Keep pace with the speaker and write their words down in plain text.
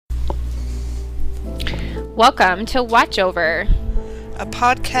Welcome to Watch Over, a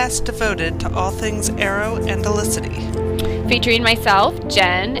podcast devoted to all things Arrow and Olicity. Featuring myself,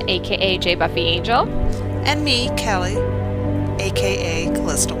 Jen, aka J Buffy Angel. And me, Kelly, aka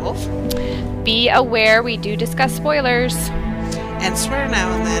Callista Wolf. Be aware we do discuss spoilers. And swear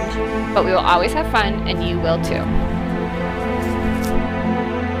now and then. But we will always have fun, and you will too.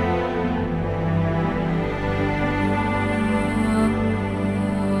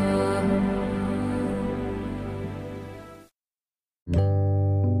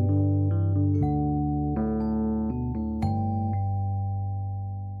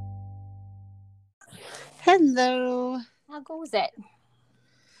 Hello. How goes it?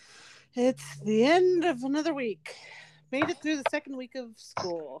 It's the end of another week. Made it through the second week of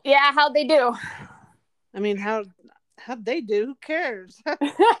school. Yeah, how'd they do? I mean, how'd they do? Who cares?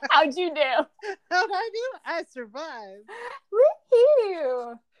 How'd you do? How'd I do? I survived.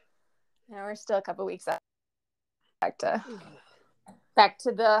 Woohoo! Now we're still a couple weeks out. Back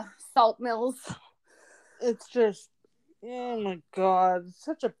to the salt mills. It's just, oh my god, it's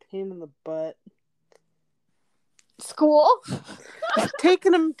such a pain in the butt. School?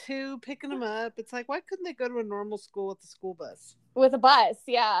 Taking them to, picking them up. It's like, why couldn't they go to a normal school with the school bus? With a bus,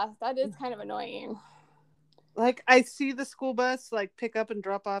 yeah. That is kind of annoying. Like, I see the school bus, like, pick up and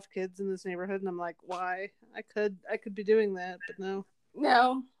drop off kids in this neighborhood, and I'm like, why? I could be doing that, but no.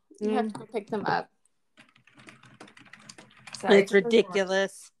 No, you have to go pick them up. Sorry. It's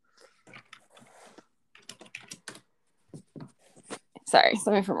ridiculous. Sorry,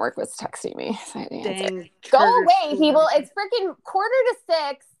 somebody from work was texting me. So I had to answer. Dang. Go away, people. It's freaking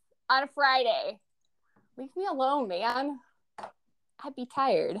 5:45 on a Friday. Leave me alone, man. I'd be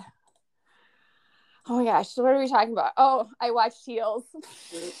tired. Oh my gosh, so what are we talking about? Oh, I watched Heels.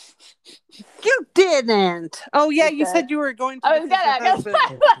 You didn't. Oh, yeah, you did. said you were going to. I was gonna. I was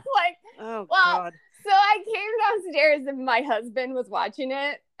like, oh, well, God. So I came downstairs and my husband was watching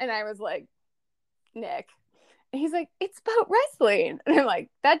it, and I was like, Nick. And he's like, it's about wrestling. And I'm like,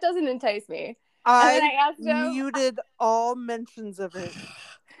 that doesn't entice me. And then I asked him, muted all mentions of it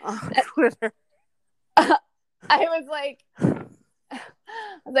on Twitter. I was like,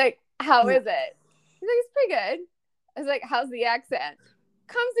 how is it? He's like, it's pretty good. I was like, how's the accent?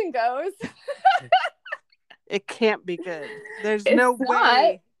 Comes and goes. It can't be good. There's It's no not.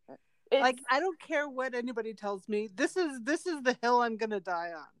 way. It's, Like, I don't care what anybody tells me. This is the hill I'm gonna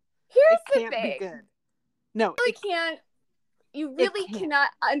die on. Here's It can't the thing. be good. No, You really cannot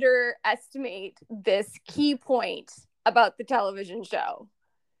underestimate this key point about the television show.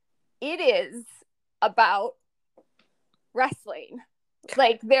 It is about wrestling.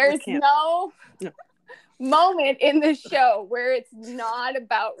 Like, there's no moment in the show where it's not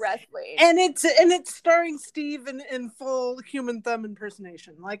about wrestling. And it's starring Steve in full Human Thumb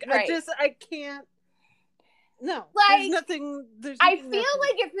impersonation. Like, right. I can't. No, like, there's nothing. I feel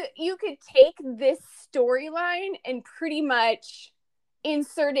like if you could take this storyline and pretty much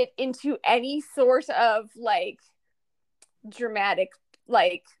insert it into any sort of like dramatic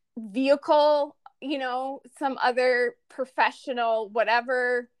like vehicle, you know, some other professional,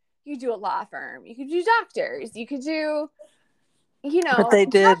 whatever. You do a law firm, you could do doctors, you could do, you know, but they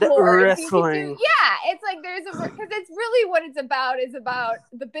did wrestling. It's like because it's really what it's about is about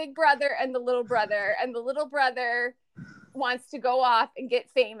the big brother and the little brother, and the little brother wants to go off and get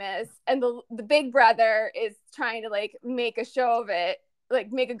famous, and the big brother is trying to like make a show of it,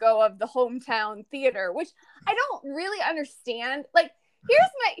 like make a go of the hometown theater, which I don't really understand. Like, here's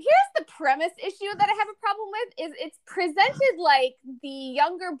the premise issue that I have a problem with is it's presented like the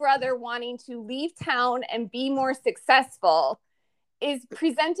younger brother wanting to leave town and be more successful is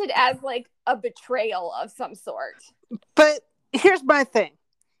presented as like a betrayal of some sort. But here's my thing.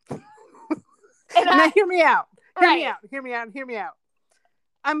 Now hear me out. Hear me out.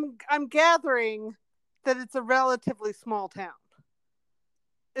 I'm gathering that it's a relatively small town.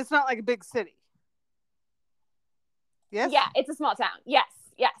 It's not like a big city. Yes? Yeah, it's a small town. Yes.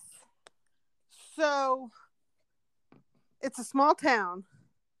 So it's a small town,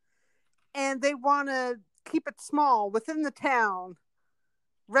 and they want to keep it small within the town.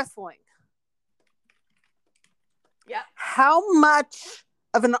 Wrestling. Yeah. How much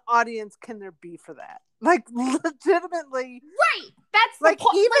of an audience can there be for that? Like, legitimately. Right. That's like, the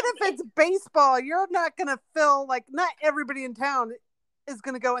point. Even if it's baseball, you're not going to fill, like, not everybody in town is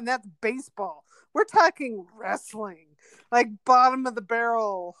going to go, and that's baseball. We're talking wrestling. Like, bottom of the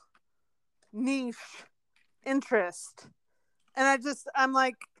barrel, niche interest. And I'm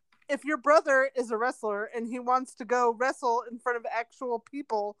like, if your brother is a wrestler and he wants to go wrestle in front of actual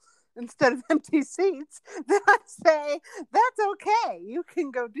people instead of empty seats, then I say that's okay. You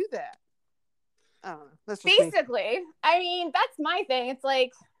can go do that. I don't know. That's just me. Basically, I mean, that's my thing. It's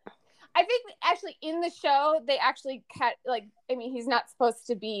like, I think actually in the show they actually like, I mean, he's not supposed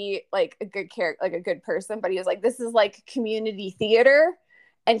to be like a good character, like a good person, but he was like, this is like community theater,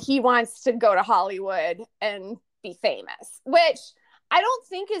 and he wants to go to Hollywood and be famous, which I don't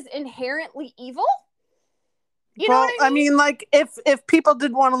think is inherently evil. You know what I mean? I mean, like if people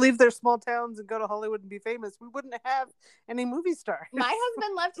did want to leave their small towns and go to Hollywood and be famous, we wouldn't have any movie stars. My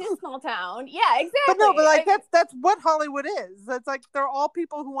husband left his small town. Yeah, exactly. But like that's what Hollywood is. It's like they're all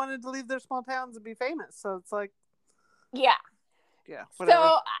people who wanted to leave their small towns and be famous. So it's like, yeah,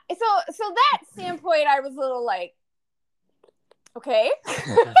 whatever. So that standpoint, I was a little like, okay,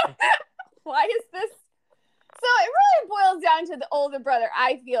 why is this? So it really boils down to the older brother,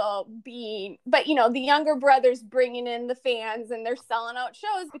 I feel, but you know, the younger brother's bringing in the fans and they're selling out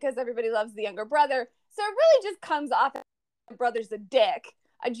shows because everybody loves the younger brother. So it really just comes off as the brother's a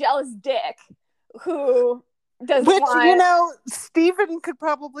jealous dick who does you know, Steven could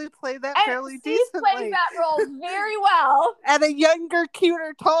probably play that fairly decently. Steve plays that role very well. And a younger,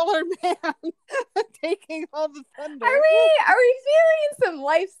 cuter, taller man taking all the thunder. Are we feeling some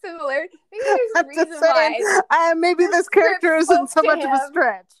life similarities? Maybe there's a reason why. Maybe this character isn't so much of a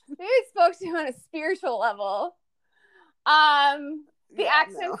stretch. Maybe it spoke to him on a spiritual level. The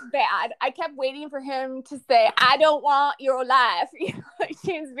accent's bad. I kept waiting for him to say, "I don't want your life," like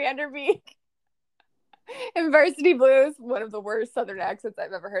James Van Der Beek. In Varsity Blues, one of the worst Southern accents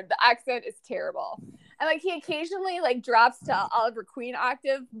I've ever heard. The accent is terrible. And like he occasionally like drops to Oliver Queen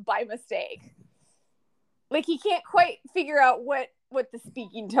octave by mistake. Like he can't quite figure out what the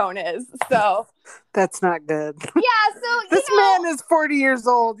speaking tone is. So that's not good. Yeah, so this man is 40 years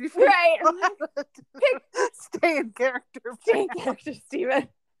old. You right. Stay in character. Stay in character, Steven.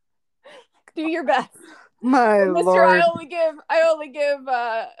 Do your best. My Mr. Lord. I only give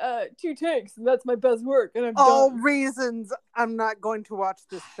 2 takes, and that's my best work. And I'm all done. Reasons I'm not going to watch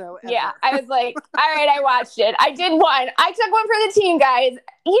this show ever. Yeah, I was like, all right, I watched it. I did one. I took one for the team, guys.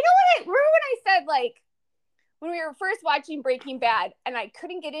 You know what? Remember when I said, like, when we were first watching Breaking Bad, and I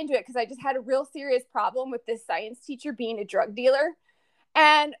couldn't get into it because I just had a real serious problem with this science teacher being a drug dealer.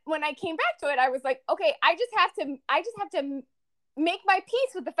 And when I came back to it, I was like, okay, I just have to make my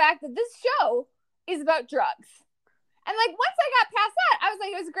peace with the fact that this show is about drugs. And like once I got past that, I was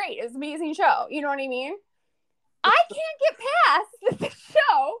like, it was great. It was an amazing show. You know what I mean? I can't get past that the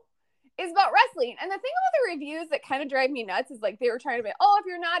show is about wrestling. And the thing about the reviews that kind of drive me nuts is like they were trying to be, oh, if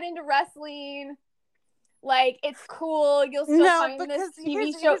you're not into wrestling, like it's cool. You'll still find this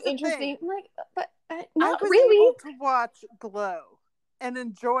TV show interesting. I'm like, but not really. Able to watch Glow and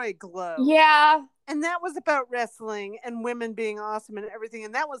enjoy Glow. Yeah. And that was about wrestling and women being awesome and everything.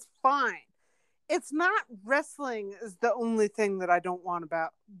 And that was fine. It's not wrestling is the only thing that I don't want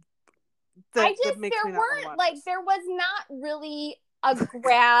about. There was not really a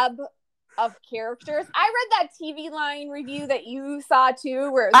grab of characters. I read that TV Line review that you saw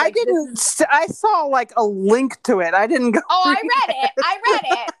too, where it was I saw like a link to it. I didn't go. Oh, I read it.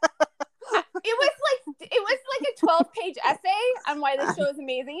 It was like a 12-page essay on why this show is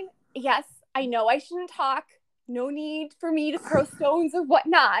amazing. Yes, I know I shouldn't talk. No need for me to throw stones or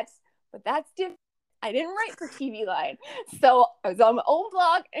whatnot. But that's different. I didn't write for TV Line. So I was on my own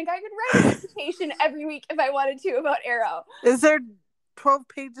blog and I could write a dissertation every week if I wanted to about Arrow. Is there 12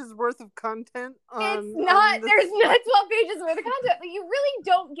 pages worth of content? There's not 12 pages worth of content. But you really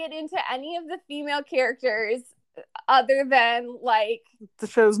don't get into any of the female characters other than like... The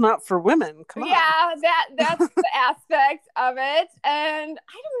show's not for women. Come on. Yeah, that's the aspect of it. And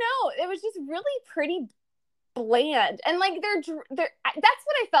I don't know. It was just really pretty bland, and like they're that's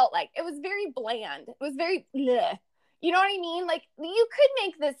what I felt like. It was very bland. It was very bleh. You know what I mean? Like you could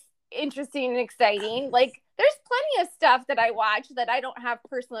make this interesting and exciting. Like there's plenty of stuff that I watch that I don't have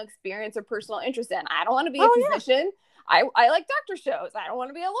personal experience or personal interest in. I don't want to be a physician. Yeah. I like doctor shows. I don't want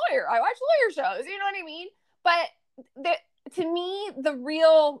to be a lawyer. I watch lawyer shows. You know what I mean? But to me, the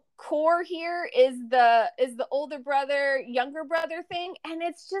real core here is the older brother, younger brother thing, and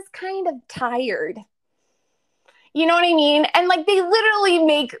it's just kind of tired. You know what I mean? And like they literally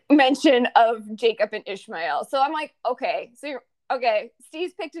make mention of Jacob and Ishmael. So I'm like, okay,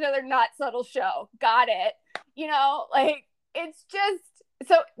 Steve's picked another not subtle show. Got it. You know, like it's just,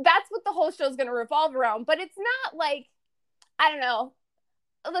 so that's what the whole show is going to revolve around. But it's not like, I don't know.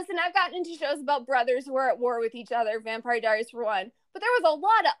 Listen, I've gotten into shows about brothers who are at war with each other, Vampire Diaries for one. But there was a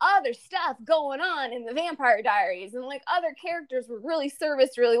lot of other stuff going on in the Vampire Diaries. And like other characters were really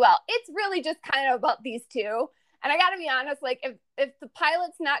serviced really well. It's really just kind of about these two. And I got to be honest, like if the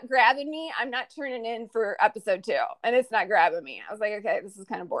pilot's not grabbing me, I'm not turning in for episode 2. And it's not grabbing me. I was like, okay, this is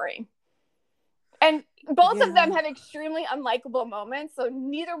kind of boring. And both of them Yeah. have extremely unlikable moments, so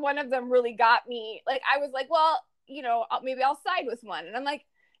neither one of them really got me. Like, I was like, well, you know, maybe I'll side with one, and I'm like,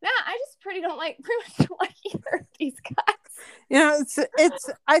 nah, I just pretty much don't like either of these guys. You know, it's.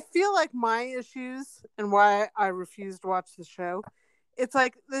 I feel like my issues and why I refuse to watch the show. It's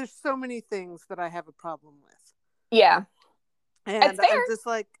like there's so many things that I have a problem with, Yeah, and it's fair. I'm just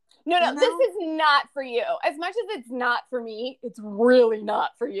like, No, you know? this is not for you. As much as it's not for me, it's really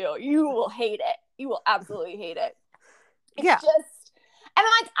not for you. You will hate it. You will absolutely hate it. It's Yeah. just, and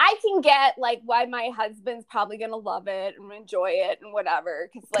I'm like, I can get like why my husband's probably gonna love it and enjoy it and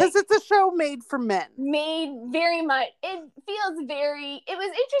whatever, because it's a show made for men. Made very much. It feels very. It was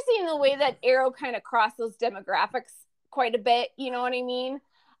interesting the way that Arrow kind of crossed those demographics quite a bit. You know what I mean?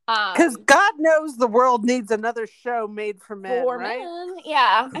 Because God knows the world needs another show made for men, right? Men.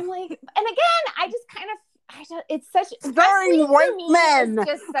 Yeah, I'm like, and again, I just kind of, it's such starring white men.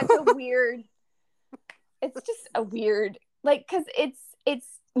 It's just such a weird. It's just a weird, like, because it's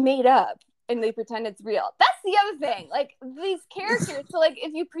made up and they pretend it's real. That's the other thing. Like, these characters. So, like,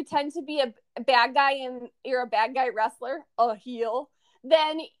 if you pretend to be a bad guy and you're a bad guy wrestler, a heel,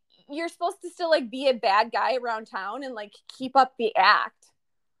 then you're supposed to still like be a bad guy around town and like keep up the act.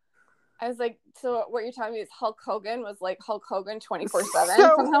 I was like, so what you're telling me is Hulk Hogan was like Hulk Hogan 24/7?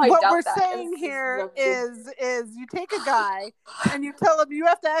 So somehow I what doubt we're that. saying here is you take a guy and you tell him you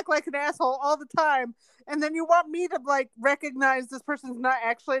have to act like an asshole all the time, and then you want me to like recognize this person's not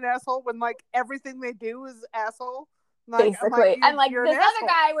actually an asshole when like everything they do is asshole. Like, basically, and like you're this other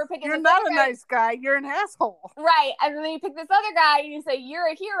guy, we're picking. You're this not other a guy. nice guy. You're an asshole, right? And then you pick this other guy and you say you're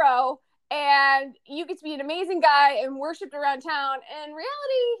a hero. And you get to be an amazing guy and worshipped around town. And in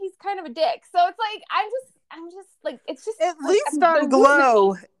reality, he's kind of a dick. So it's like I'm just like, it's just at like, least on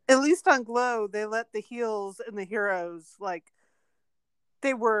Glow. At least on Glow, they let the heels and the heroes like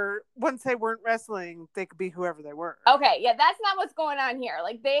they were once they weren't wrestling, they could be whoever they were. Okay, yeah, that's not what's going on here.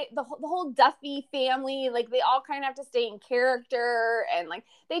 Like the whole Duffy family, like they all kind of have to stay in character, and like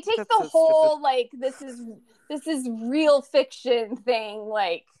they take the whole stupid. Like this is real fiction thing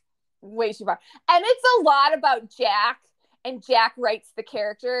like way too far. And it's a lot about Jack, and Jack writes the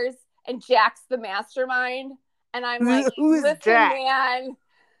characters, and Jack's the mastermind. And I'm like, who's Jack? Man.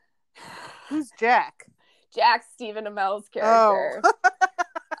 Who's Jack? Jack's Stephen Amell's character. Oh.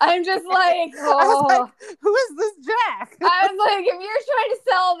 I'm just like, oh. I was like, who is this Jack? I was like, if you're trying to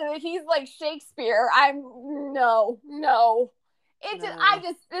sell that he's like Shakespeare, no.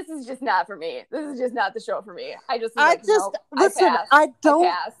 This is just not for me. This is just not the show for me. I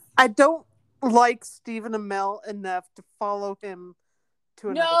don't like Stephen Amell enough to follow him to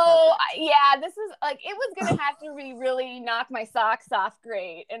another this is like, it was gonna have to be really knock my socks off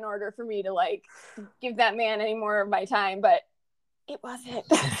great in order for me to like give that man any more of my time, but it wasn't.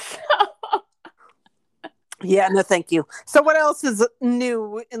 Yeah, no, thank you. So what else is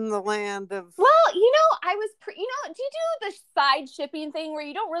new in the land of... Well, do you do the side shipping thing where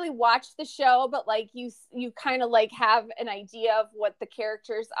you don't really watch the show, but like you kind of like have an idea of what the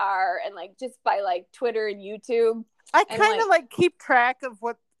characters are, and like just by like Twitter and YouTube? I kind of like keep track of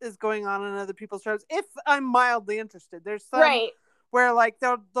what is going on in other people's shows if I'm mildly interested. There's some where like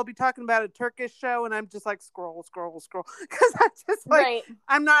they'll be talking about a Turkish show, and I'm just like scroll because I'm just like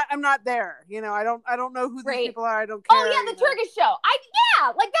I'm not there. You know, I don't know who these people are. I don't care. Oh yeah, the Turkish show.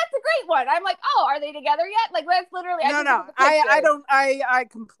 Like that's a great one. I'm like, oh, are they together yet? Like that's literally I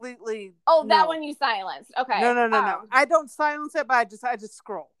completely. Oh, that one you silenced. Okay. No. I don't silence it, but I just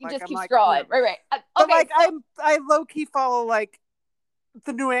scroll. You just keep scrolling. No. Right. Okay, but like I low key follow like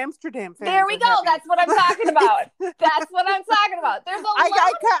the New Amsterdam fans. There we go. That's what I'm talking about. There's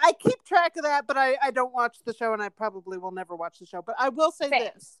I keep track of that, but I don't watch the show, and I probably will never watch the show. But I will say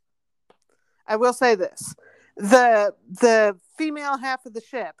this. The female half of the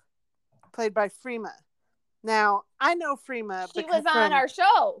ship, played by Freema. Now, I know Freema. She was on our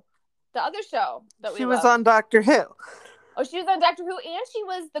show. The other show that she was on Doctor Who. Oh, she was on Doctor Who, and she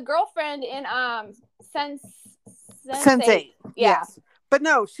was the girlfriend in Sense8. Yeah. Yes. But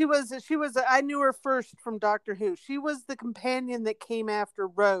no, she was. I knew her first from Doctor Who. She was the companion that came after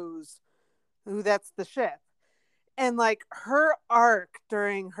Rose, that's the ship, and like her arc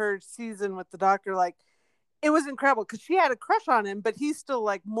during her season with the Doctor, like it was incredible because she had a crush on him, but he's still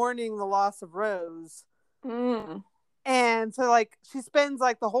like mourning the loss of Rose, and so like she spends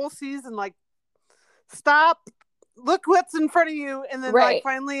like the whole season like stop. Look what's in front of you, and then like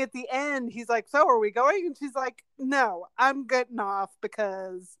finally at the end he's like, so are we going? And she's like, no, I'm getting off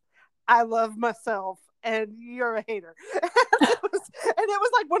because I love myself and you're a hater. And it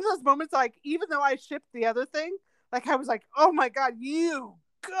was like one of those moments, like even though I shipped the other thing, like I was like, oh my god, you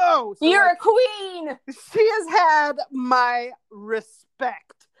go. So, You're like, a queen. she has had my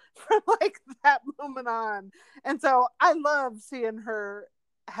respect from like that moment on. And so I love seeing her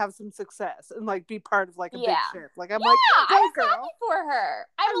have some success and like be part of like a big ship. Like I'm like, I go was girl. happy for her.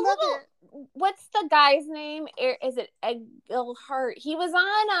 I love it. What's the guy's name? Is it Egelhart? He was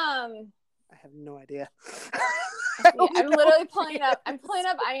on I have no idea. I'm literally pulling up. I'm pulling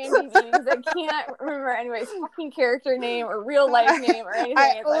up IMDb because I can't remember anybody's fucking character name or real life name or anything.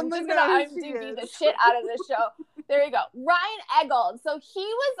 I'm just gonna IMDb the shit out of this show. There you go, Ryan Eggold. So he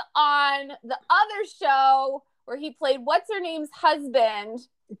was on the other show where he played what's her name's husband.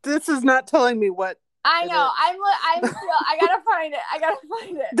 This is not telling me what. I know. I'm still. I gotta find it.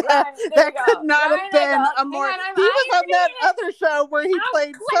 That could not have been a more. He was on that other show where he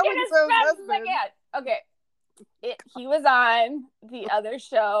played so and so's husband. Okay. He was on the other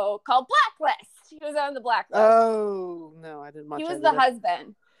show called Blacklist. He was on the Blacklist. Oh no, I didn't watch. He was the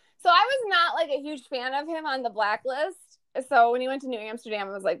husband. So I was not like a huge fan of him on the Blacklist. So when he went to New Amsterdam,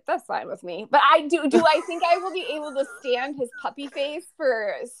 I was like, that's fine with me. But I do I think I will be able to stand his puppy face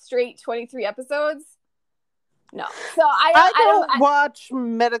for straight 23 episodes? No. So I don't watch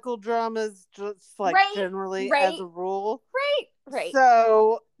medical dramas just like generally as a rule. Right.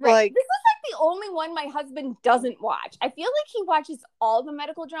 So like this is like the only one my husband doesn't watch. I feel like he watches all the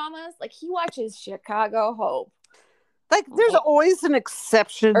medical dramas. Like he watches Chicago Hope. Like there's always an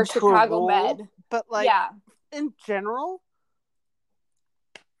exception or to Chicago a rule, Med. But like in general,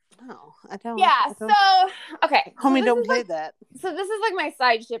 no, I don't. Yeah, so okay. Homie, don't play that. So this is like my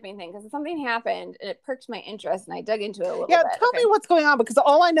side shipping thing because something happened and it perked my interest and I dug into it a little bit. Yeah, tell me what's going on because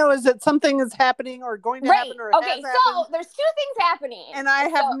all I know is that something is happening or going to happen or it has happened. So there's two things happening. And I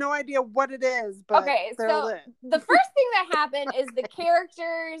have no idea what it is, but so the first thing that happened is the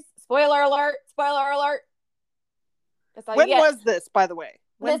characters, spoiler alert. When was this, by the way?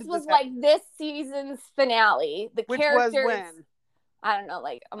 This was like this season's finale. The characters was when? I don't know,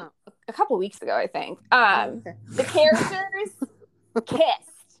 like a couple weeks ago, I think. The characters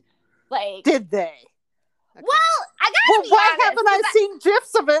kissed. Like, did they? Okay. Well, I gotta be why honest, haven't I seen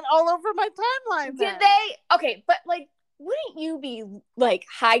gifs of it all over my timeline? Did they? Okay, but like, wouldn't you be like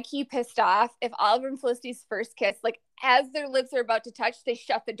high key pissed off if Oliver and Felicity's first kiss, like as their lips are about to touch, they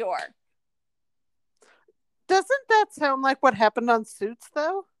shut the door? Doesn't that sound like what happened on Suits,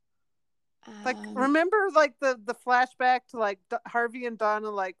 though? Like, remember, like, the flashback to, like, Harvey and Donna,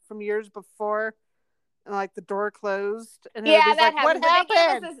 like, from years before, and, like, the door closed? And yeah, that like, happened. What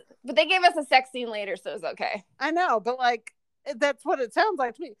happened? But they gave us a sex scene later, so it was okay. I know, but, like, that's what it sounds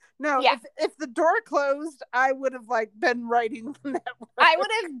like to me. No, if the door closed, I would have, like, been writing the network. I would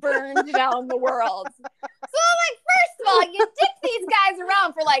have burned down the world. So, like, first of all, you dick these guys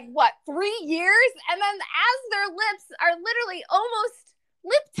around for, like, what, 3 years? And then as their lips are literally almost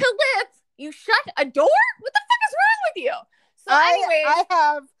lip to lip, you shut a door? What the fuck is wrong with you? So anyways, I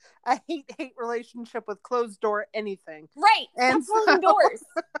have a hate relationship with closed door anything. Right. And closing doors.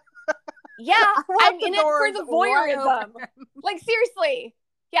 Yeah. I'm in it for the voyeurism. Like seriously.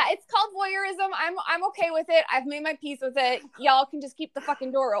 Yeah, it's called voyeurism. I'm okay with it. I've made my peace with it. Y'all can just keep the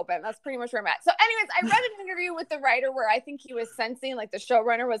fucking door open. That's pretty much where I'm at. So anyways, I read an interview with the writer where I think he was sensing, like the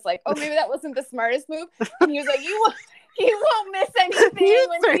showrunner was like, oh, maybe that wasn't the smartest move. And he was like, he won't miss anything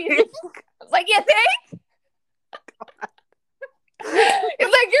when he's like, you think? It's like,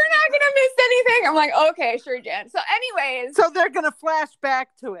 you're not gonna miss anything. I'm like, okay, sure, Jen. So anyways, so they're gonna flash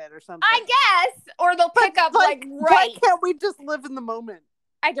back to it or something, I guess, or they'll pick up like why can't we just live in the moment?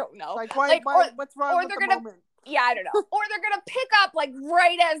 I don't know. Like why what's wrong with the moment? Yeah, I don't know. Or they're gonna pick up like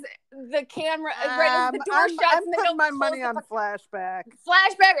right as the camera, right as the door shuts. I'm putting my money on flashback,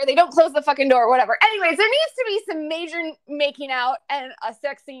 or they don't close the fucking door, or whatever. Anyways, there needs to be some major making out and a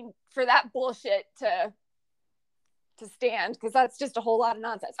sex scene for that bullshit to stand, because that's just a whole lot of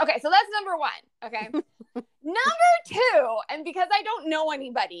nonsense. Okay, so that's number one. Okay, number two, and because I don't know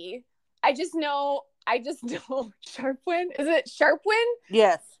anybody, I just know Sharpwind. Is it Sharpwind?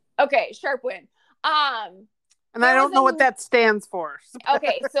 Yes. Okay, Sharpwind. And I don't know what that stands for.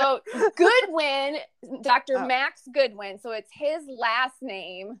 Okay, so Goodwin, Dr. Max Goodwin. So it's his last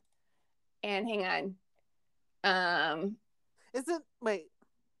name. And hang on. Is it? Wait.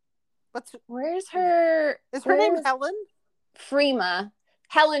 Where's her? Is her name Helen? Freema.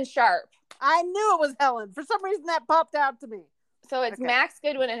 Helen Sharp. I knew it was Helen. For some reason that popped out to me. So it's Max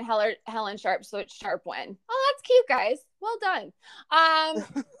Goodwin and Helen Sharp. So it's Sharpwin. Oh, that's cute, guys. Well done. So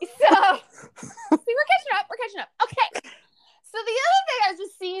see, we're catching up. Okay. So the other thing, I was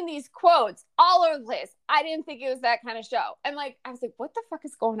just seeing these quotes all over the place. I didn't think it was that kind of show. And like, I was like, what the fuck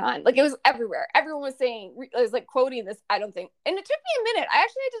is going on? Like, it was everywhere. Everyone was saying, it was like quoting this, I don't think. And it took me a minute. I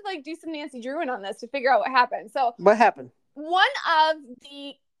actually had to like do some Nancy Drew on this to figure out what happened. So what happened? One of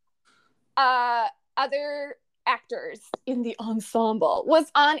the other actors in the ensemble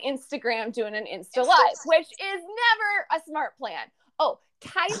was on Instagram doing an Insta Live, which is never a smart plan. Oh,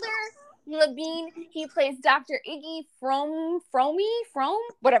 Tyler Labine, he plays Dr. Iggy Frome,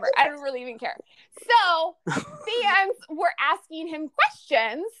 whatever. I don't really even care. So fans were asking him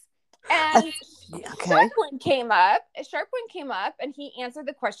questions, and Sharpwin came up and he answered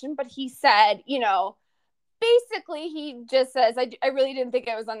the question, but he said, you know, basically he just says, I really didn't think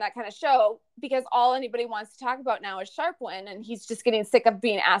I was on that kind of show because all anybody wants to talk about now is Sharpwin, and he's just getting sick of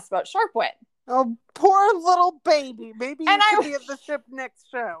being asked about Sharpwin. Oh, poor little baby. Maybe you could be at the ship next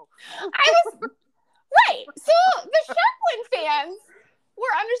show. I was right. So the Sharpwin fans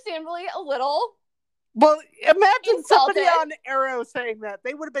were understandably a little imagine insulted. Somebody on Arrow saying that.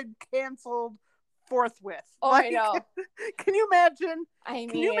 They would have been canceled forthwith. Oh, like, I know. Can you imagine?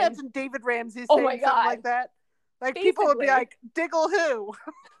 Can you imagine David Ramsey saying something like that? Like, basically. People would be like, Diggle who?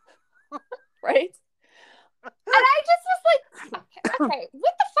 Right? And I just was like, okay,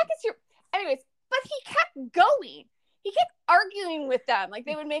 what the fuck is your... Anyways, but he kept going. He kept arguing with them. Like,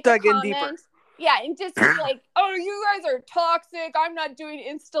 they would make a comment. Yeah, and just like, oh, you guys are toxic. I'm not doing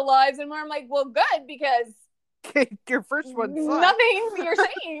Insta Lives anymore. I'm like, well, good, because your first one sucked. Nothing you're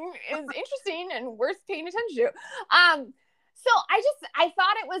saying is interesting and worth paying attention to. So I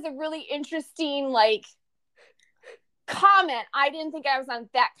thought it was a really interesting, like, comment. I didn't think I was on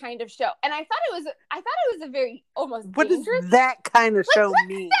that kind of show, and I thought it was a very almost what dangerous. Does that kind of show What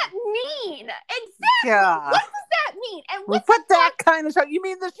mean? does that mean? Exactly. Yeah. What does that mean? And what that kind of show? You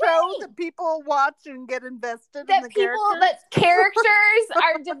mean the show that people watch and get invested in the characters? That characters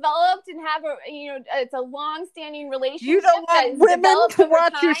are developed and have it's a long-standing relationship. You don't want women to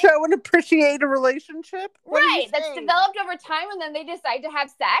watch your show and appreciate a relationship, right? That's developed over time, and then they decide to have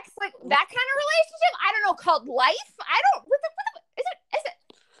sex, like that kind of relationship. I don't know, called life. I don't. Is it?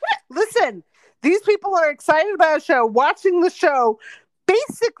 Listen, these people are excited about a show, watching the show,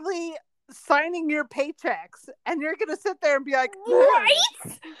 basically signing your paychecks, and you're gonna sit there and be like, right?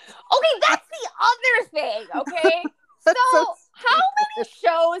 Okay, that's the other thing. Okay, so how many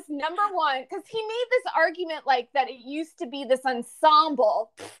shows? Number one, because he made this argument like that it used to be this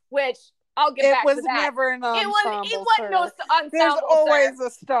ensemble, which I'll get back to that. It was never an ensemble. It wasn't no ensemble. There's always a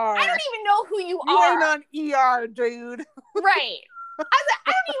star. I don't even know who you are. You ain't on ER, dude. Right. I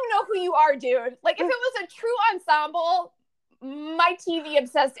don't even know who you are, dude. Like, if it was a true ensemble, my TV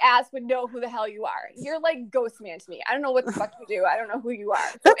obsessed ass would know who the hell you are. You're like Ghostman to me. I don't know what the fuck you do. I don't know who you are.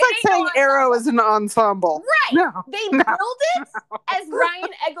 So that's like saying Arrow is an ensemble. Right. No, they billed it as Ryan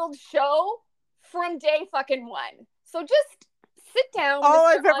Eggold's show from day fucking one. So just sit down. All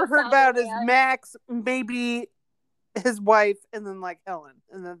I've ever heard about is Max, maybe his wife, and then like Helen,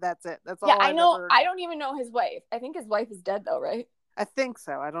 and then that's it. That's all. Yeah, I know. I don't even know his wife. I think his wife is dead though, right? I think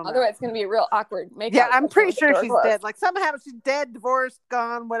so. I don't know. Otherwise, it's gonna be a real awkward makeout. Yeah, I'm pretty sure she's dead. Like somehow she's dead, divorced,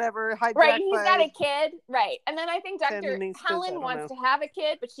 gone, whatever. Right, he's got a kid. Right, and then I think Dr. Helen wants to have a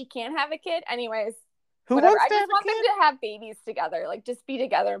kid, but she can't have a kid. Anyways, who whatever. wants to I just want them to have babies together. Like, just be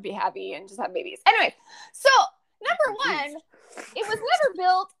together and be happy and just have babies. Anyway, so number one, it was never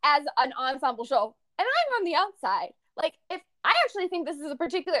built as an ensemble show, and I'm on the outside. Like, if I actually think this is a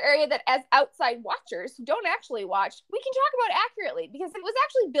particular area that as outside watchers who don't actually watch, we can talk about accurately, because if it was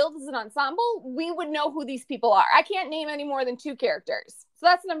actually built as an ensemble, we would know who these people are. I can't name any more than 2 characters. So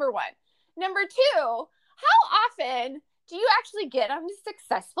that's number one. Number 2, how often do you actually get on a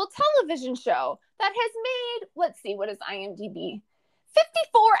successful television show that has made, let's see, what is IMDb?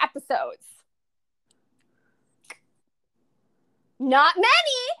 54 episodes. Not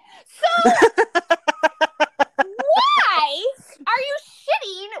many. So why are you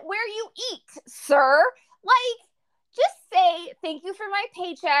shitting where you eat, sir? Like, just say, thank you for my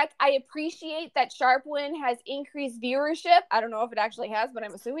paycheck. I appreciate that Sharpwin has increased viewership. I don't know if it actually has, but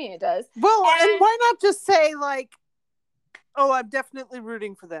I'm assuming it does. Well, and why not just say, like, oh, I'm definitely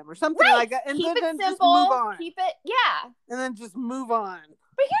rooting for them or something like that. And keep then it simple. Just move on. Keep it, yeah. And then just move on.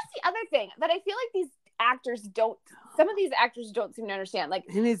 But here's the other thing that I feel like some of these actors don't seem to understand. Like,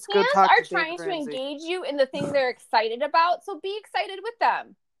 fans are trying to engage you in the thing they're excited about, so be excited with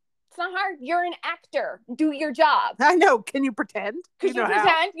them. It's not hard. You're an actor. Do your job. I know. Can you pretend? Could you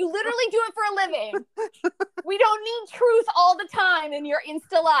pretend? You literally do it for a living. We don't need truth all the time in your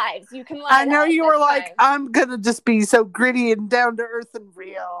Insta Lives. You can lie. I know you were like, I'm going to just be so gritty and down to earth and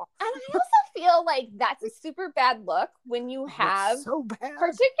real. And I also feel like that's a super bad look when you have, so bad.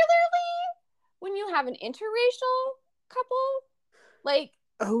 particularly when you have an interracial couple, like,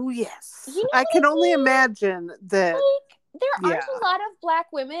 Oh yes, you know I what can I only mean? imagine that. Like, there aren't Yeah, a lot of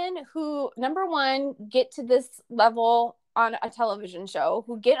Black women who, number one, get to this level on a television show,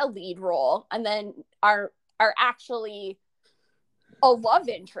 who get a lead role, and then are actually a love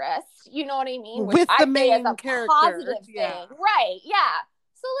interest. You know what I mean? Which with I the say is main a character. positive Yeah. thing, right? Yeah.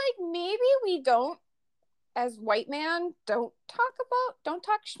 So like maybe we don't, as white man, don't talk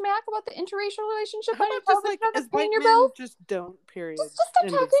schmack about the interracial relationship How on your about just television like that's as paying white your men bills. just don't. Period. Just stop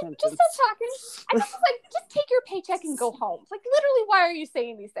End of talking. Just sentence. stop talking. And then just like, just take your paycheck and go home. Like, literally, why are you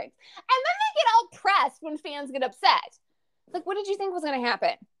saying these things? And then they get all pressed when fans get upset. Like, what did you think was going to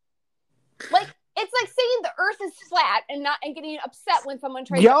happen? Like, it's like saying the earth is flat and getting upset when someone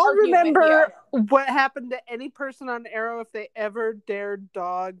tries to Y'all argue remember with what happened to any person on Arrow if they ever dared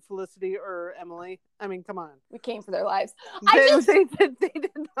dog Felicity or Emily? I mean, come on. you. We came for their lives. They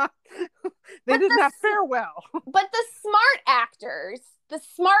did not. They did not fare well. But the smart actors, the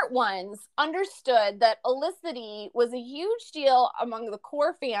smart ones, understood that Olicity was a huge deal among the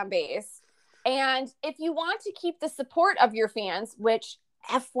core fan base. And if you want to keep the support of your fans, which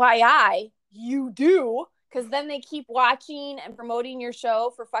FYI, you do, because then they keep watching and promoting your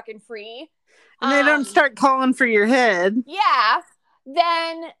show for fucking free. And they don't start calling for your head. Yeah.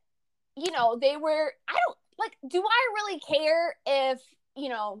 Then, you know, they were, I don't, like, do I really care if, you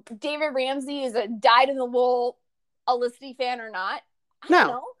know, David Ramsey is a dyed-in-the-wool Olicity fan or not? I don't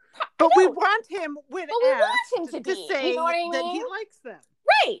know. But we want him when but we want him to be, say you know what I mean? that he likes them.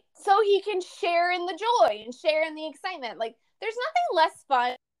 Right. So he can share in the joy and share in the excitement. Like, there's nothing less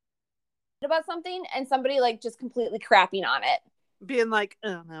fun about something and somebody like just completely crapping on it. Being like,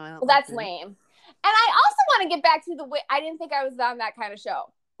 oh no, I don't. Well, that's lame. And I also want to get back to the way I didn't think I was on that kind of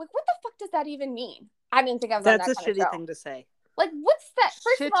show. Like, what the fuck does that even mean? I didn't think I was on that kind of show. That's a shitty thing to say. Like, what's that?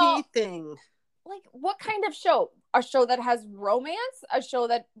 First of all, thing. Like, what kind of show? A show that has romance? A show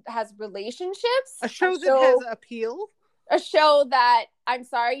that has relationships? A show that has appeal? A show that, I'm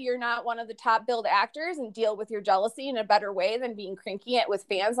sorry, you're not one of the top billed actors and deal with your jealousy in a better way than being cranky with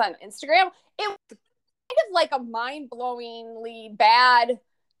fans on Instagram. It was kind of like a mind-blowingly bad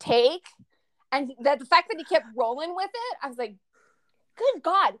take. And that the fact that he kept rolling with it, I was like, good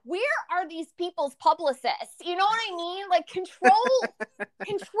God, where are these people's publicists? You know what I mean? Like, control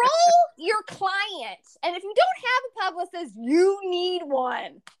your client. And if you don't have a publicist, you need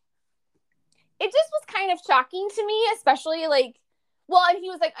one. It just was kind of shocking to me, especially like, well, and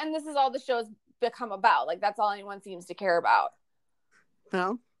he was like, and this is all the show's become about. Like, that's all anyone seems to care about.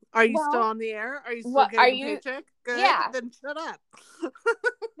 Well, are you still on the air? Are you still getting a paycheck? Good. Yeah. Then shut up.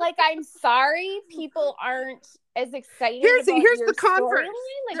 Like, I'm sorry, people aren't as excited. Here's about the your converse.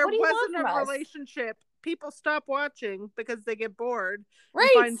 Like, there what do you wasn't want from a us? relationship. People stop watching because they get bored and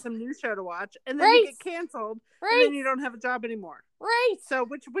find some new show to watch, and then you get canceled, and then you don't have a job anymore. Right. So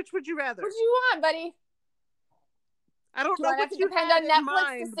which would you rather? What do you want, buddy? I don't know what you depend had on in Netflix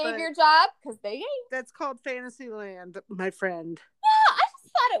mind, to save your job, because they ain't. That's called Fantasyland, my friend. Yeah, I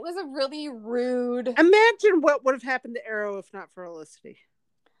just thought it was a really rude. Imagine what would have happened to Arrow if not for Olicity.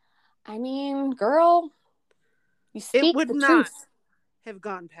 I mean, girl, you speak it would the not truth. Have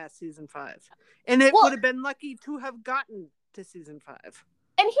gone past season 5, and it would have been lucky to have gotten to season 5.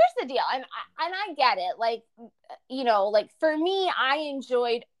 And here's the deal, and I get it. Like, you know, like for me, I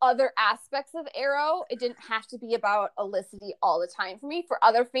enjoyed other aspects of Arrow. It didn't have to be about Olicity all the time for me. For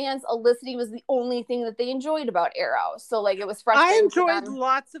other fans, Olicity was the only thing that they enjoyed about Arrow. So like, it was frustrating. I enjoyed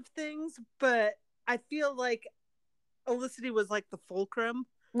lots of things, but I feel like Olicity was like the fulcrum,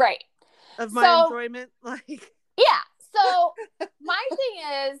 right, of my enjoyment. Like, yeah. So my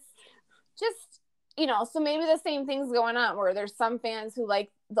thing is just, you know, so maybe the same thing's going on where there's some fans who like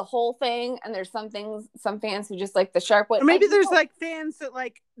the whole thing, and there's some fans who just like the sharp way. Or maybe there's like fans that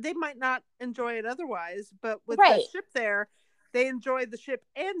like they might not enjoy it otherwise, but with the ship there, they enjoy the ship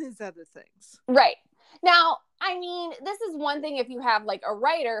and these other things. Right. Now, I mean, this is one thing if you have like a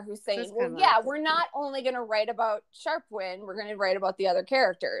writer who's saying, well, yeah, we're not only going to write about Sharpwind, we're going to write about the other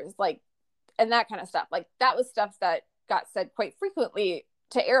characters, like, and that kind of stuff. Like, that was stuff that got said quite frequently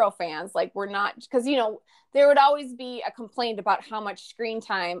to Arrow fans. Like, we're not, because, you know, there would always be a complaint about how much screen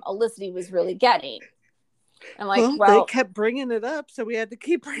time Olicity was really getting. And like, well, they kept bringing it up, so we had to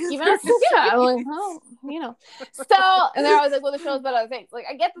keep bringing it up. Yeah, I'm like, oh, you know. So, and they're always like, well, the show's about other things. Like,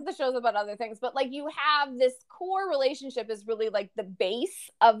 I get that the show's about other things, but like, you have this core relationship is really like the base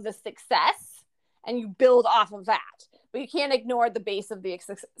of the success, and you build off of that. But you can't ignore the base of the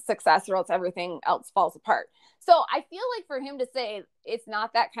success, or else everything else falls apart. So I feel like for him to say it's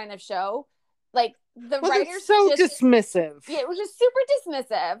not that kind of show, Like the Well, writers it's so just dismissive. yeah, it was just super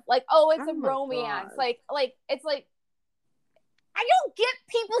dismissive. Like, oh, it's Oh a my romance. God. Like it's like I don't get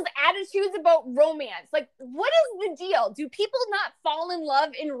people's attitudes about romance. Like, what is the deal? Do people not fall in love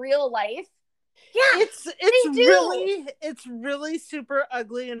in real life? Yeah, It's really super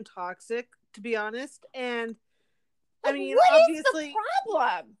ugly and toxic, to be honest. And like, I mean, what obviously, is the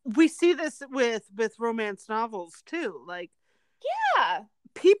problem? we see this with romance novels too. Like, Yeah,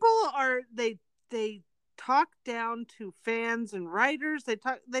 people are they talk down to fans and writers. They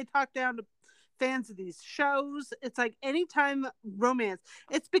talk down to fans of these shows. It's like anytime romance,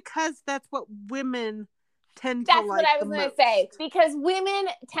 it's because that's what women tend to that's like what I the was going to most. say. Because women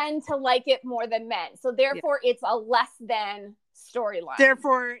tend to like it more than men, so therefore it's a less than storyline.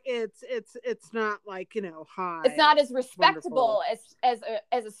 Therefore, it's not like, high. It's not as respectable wonderful.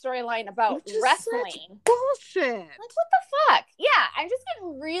 as a storyline about Which is wrestling. such bullshit. Like, what the fuck? Yeah, I'm just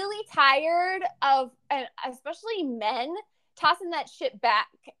getting really tired of, and especially men tossing that shit back.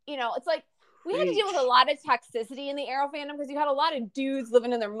 It's like we had to deal with a lot of toxicity in the Arrow fandom because you had a lot of dudes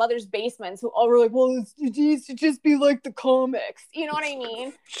living in their mother's basements who all were like, well, it needs to just be like the comics. You know what I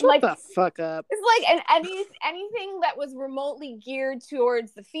mean? Shut like, the fuck up. It's like, and anything that was remotely geared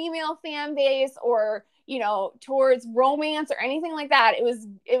towards the female fan base or, towards romance or anything like that, it was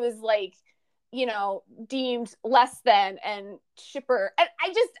like, deemed less than and shipper. And I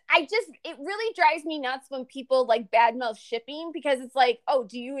just, it really drives me nuts when people like badmouth shipping because it's like, oh,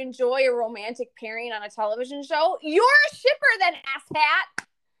 do you enjoy a romantic pairing on a television show? You're a shipper then,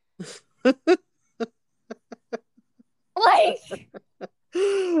 asshat. Like,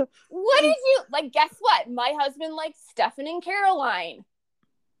 what did you like? Guess what? My husband likes Stefan and Caroline.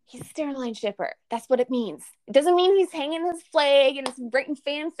 He's a storyline shipper. That's what it means. It doesn't mean he's hanging his flag and it's writing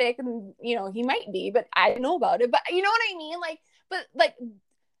fanfic, and he might be, but I don't know about it. But you know what I mean? But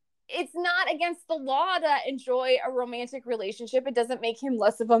it's not against the law to enjoy a romantic relationship. It doesn't make him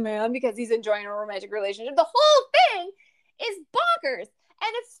less of a man because he's enjoying a romantic relationship. The whole thing is bonkers.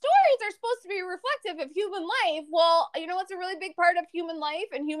 And if stories are supposed to be reflective of human life, well, you know what's a really big part of human life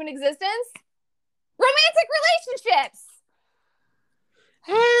and human existence? Romantic relationships.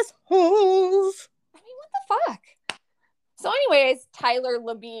 Assholes. I mean, what the fuck? So anyways, Tyler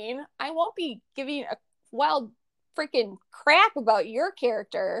Labine, I won't be giving a wild freaking crap about your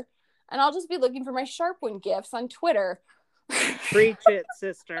character, and I'll just be looking for my Sharpwind gifts on Twitter. Preach it,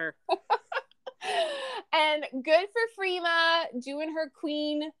 sister. And good for Freema doing her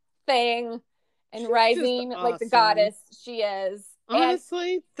queen thing and rising awesome. like the goddess she is.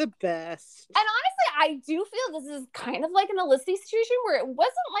 Honestly, the best. And honestly, I do feel this is kind of like an Alicey situation where it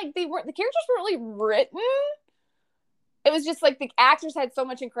wasn't like the characters weren't really written. It was just like the actors had so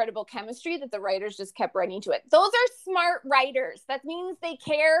much incredible chemistry that the writers just kept writing to it. Those are smart writers. That means they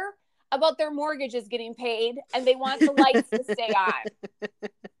care about their mortgages getting paid and they want the lights to stay on.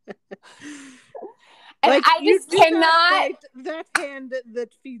 And like, I just cannot that hand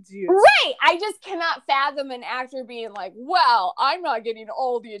that feeds you. Right. I just cannot fathom an actor being like, well, I'm not getting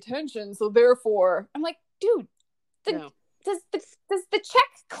all the attention, so therefore I'm like, dude, does the check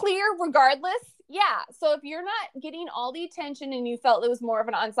clear regardless? Yeah. So if you're not getting all the attention and you felt it was more of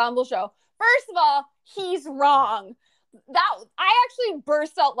an ensemble show, first of all, he's wrong. I actually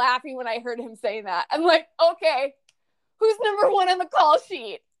burst out laughing when I heard him saying that. I'm like, okay, who's number one on the call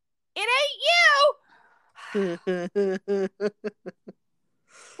sheet? It ain't you. Like,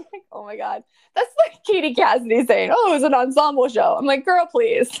 oh my god, that's like Katie Cassidy saying, oh, it was an ensemble show. I'm like, girl,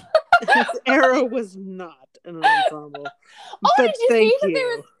 please. Arrow was not an ensemble. Oh, did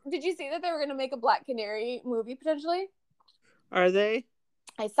you see that they were going to make a Black Canary movie potentially? Are they?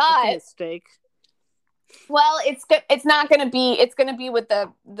 I saw it. Mistake. Well, it's not going to be. It's going to be with the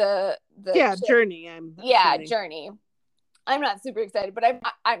Journey. Journey. I'm not super excited, but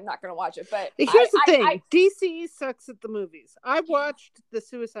I'm not going to watch it. But here's the thing: DC sucks at the movies. I watched the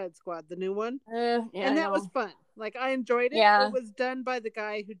Suicide Squad, the new one, and that was fun. Like, I enjoyed it. Yeah. It was done by the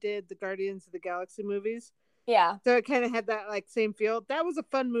guy who did the Guardians of the Galaxy movies. Yeah. So it kind of had that like same feel. That was a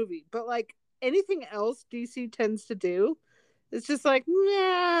fun movie, but like anything else DC tends to do, it's just like, nah,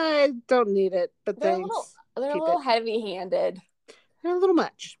 I don't need it. But they're a little heavy-handed. They're a little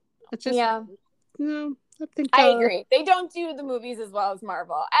much. It's just I agree. They don't do the movies as well as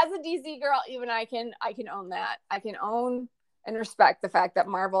Marvel. As a DC girl, even I can own that. I can own and respect the fact that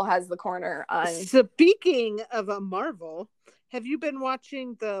Marvel has the corner on. Speaking of a Marvel, have you been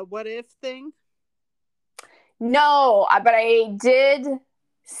watching the What If thing? No, but I did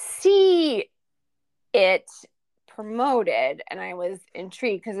see it promoted and I was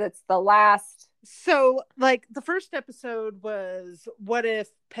intrigued because it's the last So, like, the first episode was what if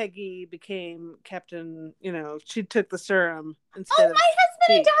Peggy became Captain, she took the serum instead Oh, of my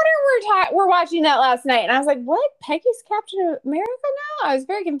husband and Pete. daughter were watching that last night, and I was like, "What? Peggy's Captain America now?" I was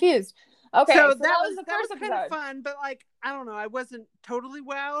very confused. Okay, so that was the first kind of episode. fun, but like, I don't know, I wasn't totally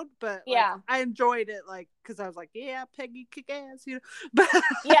wowed, but like, Yeah. I enjoyed it, like, because I was like, yeah, Peggy kick ass, but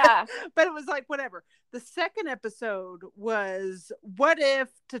Yeah. but it was like whatever. The second episode was what if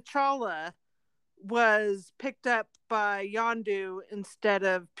T'Challa was picked up by Yondu instead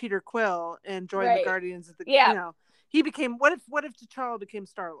of Peter Quill and joined the Guardians of the he became what if T'Challa became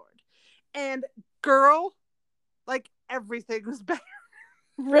Star-Lord, and girl, like, everything was better.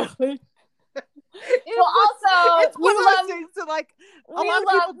 Really? Well, also, it's one of those things that, like, a lot of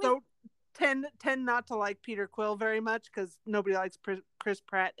people don't tend not to like Peter Quill very much because nobody likes Chris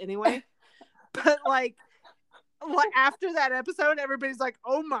Pratt anyway. But like after that episode, everybody's like,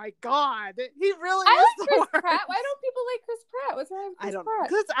 "Oh my god, he really is the Chris worst." Pratt. Why don't people like Chris Pratt? What's wrong with Chris Pratt?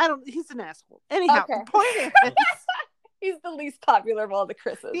 Because I don't. He's an asshole. Anyhow, the point is. He's the least popular of all the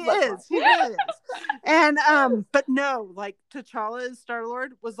Chris's. He is. He really is. And but no, like, T'Challa as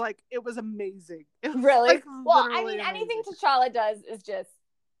Star-Lord was like, it was amazing. It was, really? Like, well, I mean, anything T'Challa does is just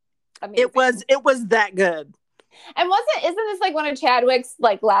amazing. It was that good. And isn't this like one of Chadwick's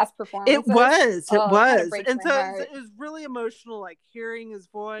like last performances? It was. And so it was really emotional, like hearing his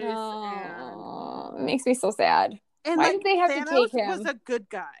voice. And it makes me so sad. And why did they have Thanos to take him? Was a good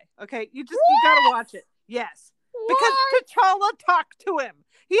guy. Okay, you gotta watch it. Yes. Because T'Challa talked to him.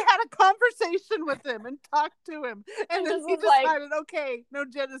 He had a conversation with him and talked to him. And then he decided, okay, no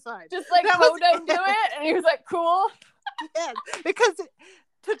genocide. Just like, don't do it. And he was like, cool. Yes, because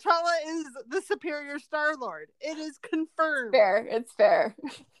T'Challa is the superior Star-Lord. It is confirmed. It's fair.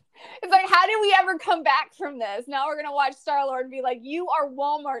 It's like, how did we ever come back from this? Now we're going to watch Star-Lord and be like, you are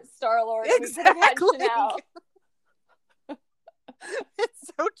Walmart Star-Lord. Exactly.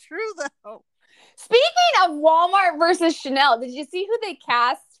 It's so true, though. Speaking of Walmart versus Chanel, did you see who they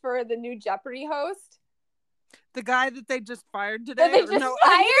cast for the new Jeopardy host? The guy that they just fired today? That they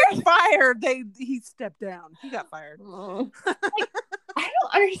just fired? He stepped down. He got fired. Like, I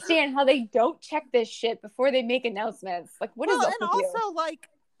don't understand how they don't check this shit before they make announcements. Like, what is up with you? And also, like,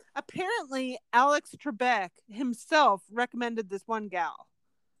 apparently Alex Trebek himself recommended this one gal.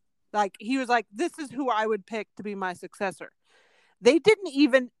 Like, he was like, this is who I would pick to be my successor. They didn't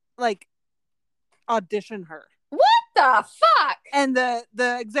even, like, audition her. What the fuck? And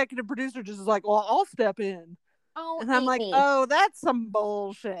the executive producer just is like, well, I'll step in. Oh, and I'm like, oh, that's some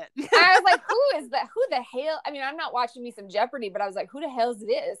bullshit. I was like, who is that? Who the hell? I mean, I'm not watching me some Jeopardy, but I was like, who the hell is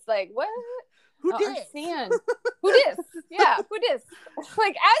this? Like, what? Who did? Understand? Who dis? Yeah, who dis?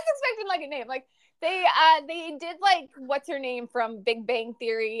 Like, I was expecting like a name. Like, they did like, what's her name from Big Bang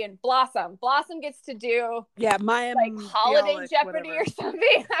Theory, and Blossom. Blossom gets to do Miami, like holiday Jeopardy or something.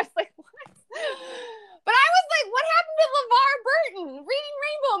 I was like, what? But I was like, what happened to LeVar Burton, Reading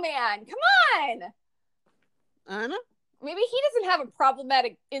Rainbow Man? Come on. I know. Maybe he doesn't have a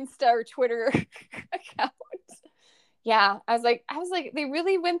problematic Insta or Twitter account. Yeah, I was like, they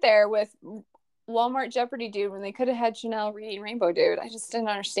really went there with Walmart Jeopardy dude when they could have had Chanel Reading Rainbow dude. I just didn't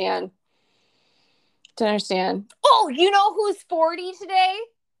understand. Oh, you know who's 40 today?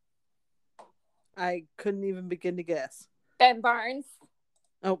 I couldn't even begin to guess. Ben Barnes.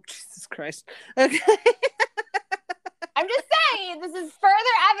 Oh, Jesus Christ. Okay. I'm just saying, this is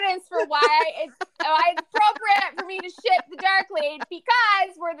further evidence for why it's appropriate for me to ship the Dark Lady,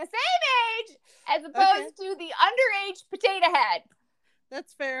 because we're the same age as opposed to the underage Potato Head.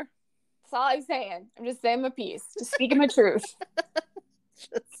 That's fair. That's all I'm saying. I'm just saying my piece. Just speaking my truth.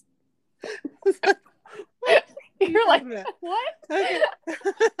 You're like, what? Okay.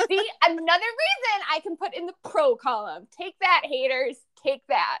 See, another reason I can put in the pro column. Take that, haters. Take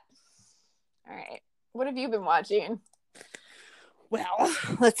that. All right. What have you been watching? Well,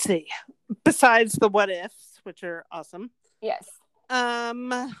 let's see. Besides the what ifs, which are awesome. Yes. Oh,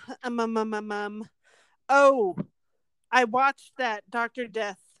 I watched that Dr.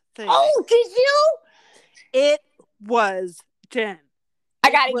 Death thing. Oh, did you? It was Jen.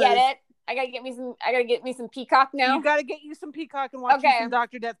 I gotta get it. I gotta get me some Peacock now. You gotta get you some Peacock and watch some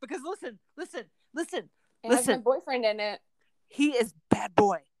Dr. Death, because listen. It has my boyfriend in it. He is bad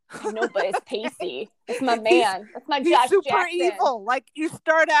boy. I know, but it's Pacey. It's my man. That's my Josh super Jackson. Evil. Like, you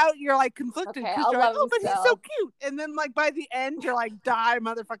start out, you're like conflicted. Okay, you're like, but he's so cute. And then, like, by the end, you're like, die,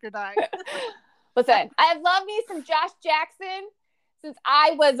 motherfucker, die. Listen, I love me some Josh Jackson since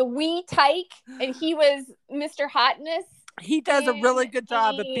I was a wee tyke and he was Mr. Hotness. He does a really good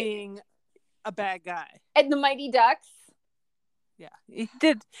job at being a bad guy. And the Mighty Ducks. Yeah, he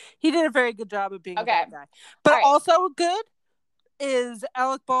did. He did a very good job of being a Okay. bad guy. But Right. also good is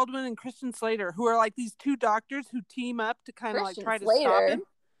Alec Baldwin and Christian Slater, who are like these two doctors who team up to kind of like Christian try to Slater. stop him.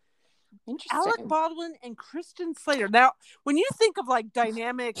 Interesting. Alec Baldwin and Christian Slater. Now, when you think of like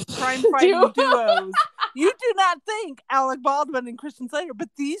dynamic crime fighting duos, you do not think Alec Baldwin and Christian Slater, but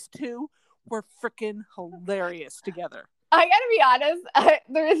these two were freaking hilarious together. I gotta be honest,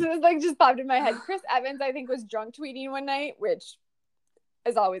 this like just popped in my head. Chris Evans, I think, was drunk tweeting one night, which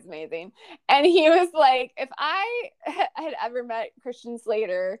is always amazing. And he was like, if I had ever met Christian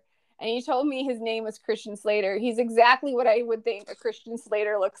Slater and he told me his name was Christian Slater, he's exactly what I would think a Christian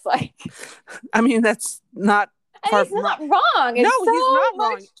Slater looks like. I mean, that's not. And he's not wrong. It's no, so he's not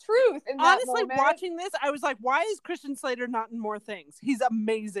much wrong. Truth in that Honestly, moment. watching this, I was like, why is Christian Slater not in more things? He's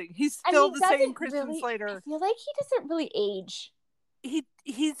amazing. He's still the same Christian Slater. I feel like he doesn't really age.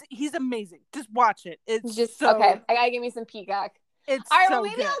 He's amazing. Just watch it. It's just so, okay. I gotta give me some Peacock. It's all right, so well,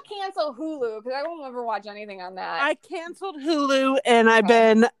 maybe good. I'll cancel Hulu because I won't ever watch anything on that. I canceled Hulu and I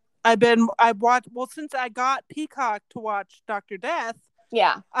watched, well, since I got Peacock to watch Dr. Death,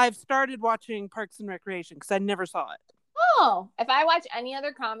 yeah, I've started watching Parks and Recreation because I never saw it. Oh, if I watch any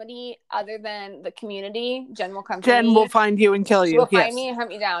other comedy other than The Community, Jen will come. Jen will find you and kill you. She will find me and hunt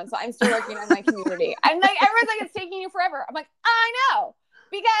me down. So I'm still working on my Community. I'm like, everyone's like, it's taking you forever. I'm like, I know,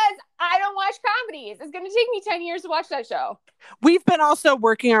 because I don't watch comedies. It's going to take me 10 years to watch that show. We've been also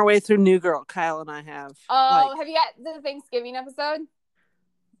working our way through New Girl. Kyle and I have. Oh, have you got the Thanksgiving episode?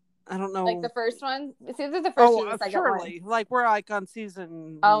 I don't know. Like the first one? It's either the first or the second surely. one. Like we're like on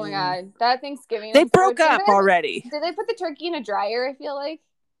season. Oh my god, that Thanksgiving. They broke up already. Did they put the turkey in a dryer? I feel like.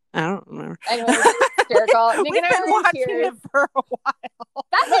 I don't remember. Anyway, it's hysterical. Nick We've and I been were watching tears. it for a while.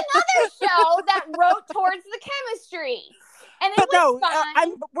 That's another show that wrote towards the chemistry, and it was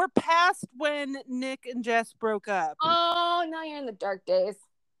fun. We're past when Nick and Jess broke up. Oh, now you're in the dark days.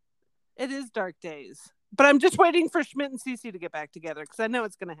 It is dark days. But I'm just waiting for Schmidt and Cece to get back together because I know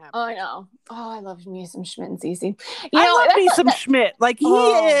it's going to happen. Oh, I know. Oh, I love me some Schmidt and Cece. I love me some Schmidt. Like, he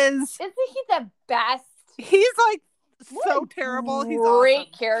is. Isn't he the best? He's like so terrible. He's great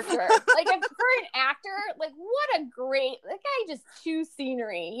awesome. Character. Like, for an actor, like, what a great. That guy just chews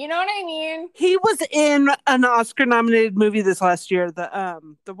scenery. You know what I mean? He was in an Oscar-nominated movie this last year.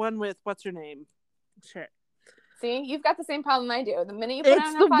 The one with what's her name? Shit. See, you've got the same problem I do. The minute you put it's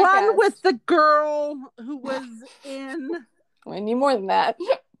on the podcast, one with the girl who was in. I need more than that.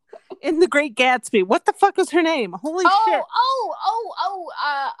 In The Great Gatsby. What the fuck was her name? Holy shit!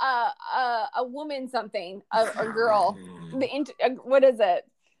 A woman something. A girl. What is it?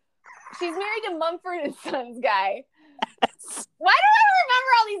 She's married to Mumford and Sons guy. Why do I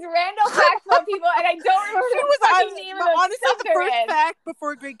remember all these random facts about people and I don't remember the fucking name of the honestly, stuff the they're first in? fact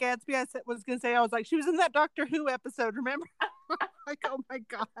before Great Gatsby I was going to say, I was like, she was in that Doctor Who episode, remember? Like, oh my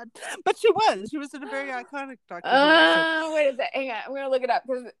god. But she was in a very iconic Doctor Who episode. What is it? Hang on, I'm going to look it up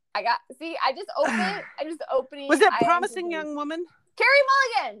because I just opened Was it Promising Young Woman? Carrie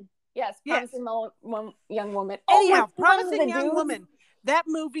Mulligan. Yes. Promising Young Woman. Anyhow, Promising Young Woman. That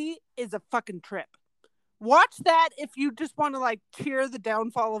movie is a fucking trip. Watch that if you just want to like cheer the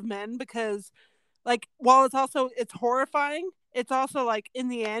downfall of men, because like while it's horrifying, it's also like in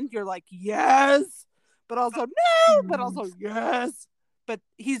the end you're like yes, but also no, but also yes. But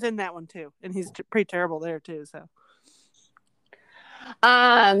he's in that one too, and he's pretty terrible there too. So,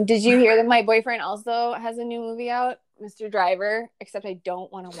 did you hear that my boyfriend also has a new movie out, Mr. Driver? Except I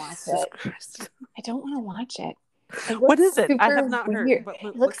don't want to watch it. I don't want to watch it. What is it? I have not heard.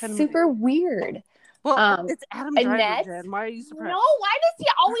 It looks super weird. Well, it's Adam Driver, Jen. Why are you surprised? No, why does he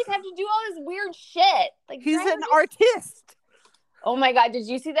always have to do all this weird shit? Like he's an artist. Oh my god, did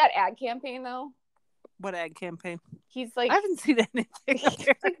you see that ad campaign though? What ad campaign? He's like, I haven't seen anything.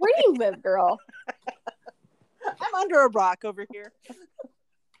 Like, where do you live, girl? I'm under a rock over here.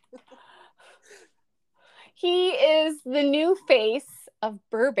 He is the new face of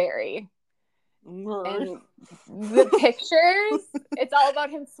Burberry. And the pictures, it's all about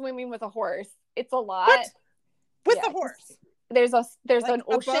him swimming with a horse. It's a lot. What? With the horse? There's like an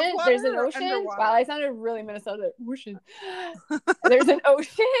ocean. There's an ocean. Underwater? Wow, I sounded really Minnesota. Ocean. There's an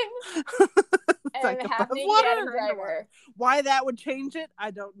ocean. And like happening Adam Driver. Why that would change it,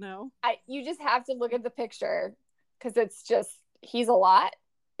 I don't know. You just have to look at the picture because it's just he's a lot.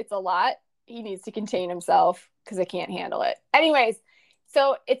 It's a lot. He needs to contain himself because I can't handle it. Anyways,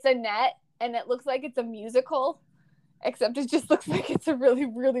 so it's a net and it looks like it's a musical. Except it just looks like it's a really,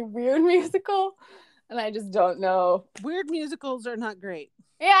 really weird musical. And I just don't know. Weird musicals are not great.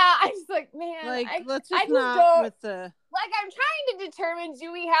 Yeah, I just like, man. Like, let's I just just not don't... with the... like, I'm trying to determine,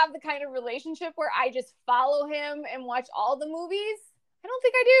 do we have the kind of relationship where I just follow him and watch all the movies? I don't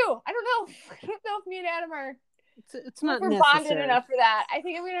think I do. I don't know. I don't know if me and Adam are. It's not we're necessary. bonded enough for that. I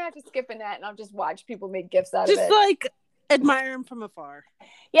think I'm gonna have to skip a net and I'll just watch people make gifts out Just of it. like admire him from afar.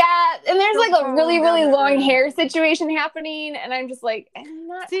 Yeah, and there's Don't like a go really, down really that long road. hair situation happening, and I'm just like, I'm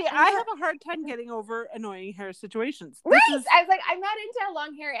not. See, I'm I not- have a hard time getting over annoying hair situations. right. This is- I was like, I'm not into a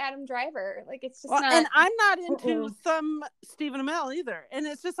long hair Adam Driver. Like, it's just well, not. and I'm not into Mm-mm. some Stephen Amell either. And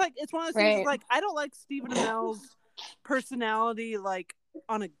it's just like, it's one of those things Right. like, I don't like Stephen Amell's personality like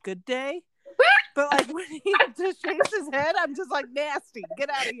on a good day. But like when he just shaves his head, I'm just like, nasty. Get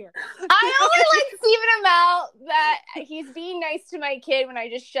out of here. I only like Stephen Amell that he's being nice to my kid when I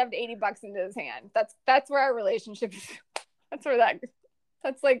just shoved $80 into his hand. That's where our relationship is. That's where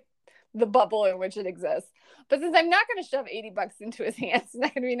that's like the bubble in which it exists. But since I'm not going to shove $80 into his hands, he's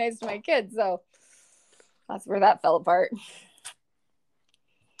not going to be nice to my kids. So that's where that fell apart.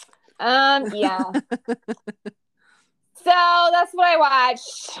 Yeah. So that's what I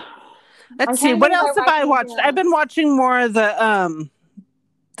watched. Let's see, what else have I watched? I've been watching more of the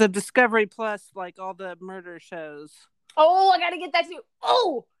Discovery Plus, like all the murder shows. Oh, I gotta get that too.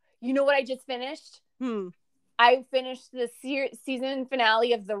 Oh, you know what I just finished? I finished the season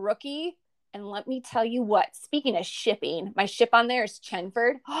finale of The Rookie, and let me tell you what. Speaking of shipping, my ship on there is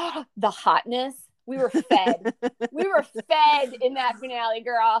Chenford. The hotness. We were fed. We were fed in that finale,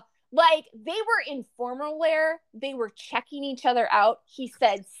 girl. Like, they were in formal wear. They were checking each other out. He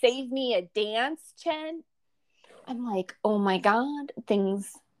said, "Save me a dance, Chen." I'm like, oh my God,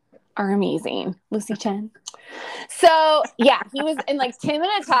 things are amazing. Lucy Chen. So, yeah, he was in like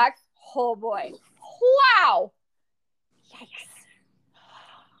 10-minute talks. Oh boy. Wow. Yes.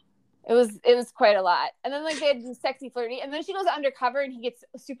 It was quite a lot. And then like they had sexy flirty. And then she goes undercover and he gets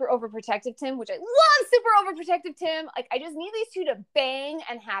super overprotective Tim, which I love super overprotective Tim. Like, I just need these two to bang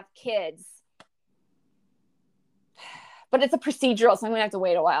and have kids. But it's a procedural, so I'm gonna have to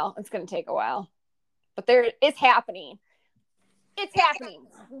wait a while. It's gonna take a while. But it's happening. It's happening.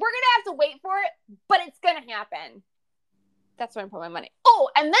 We're gonna have to wait for it, but it's gonna happen. That's where I put my money. Oh,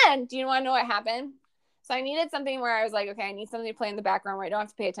 and then do you want to know what happened? So I needed something where I was like, okay, I need something to play in the background where I don't have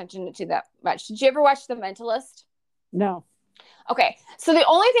to pay attention to that much. Did you ever watch The Mentalist? No. Okay, so the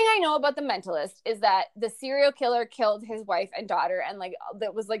only thing I know about The Mentalist is that the serial killer killed his wife and daughter, and like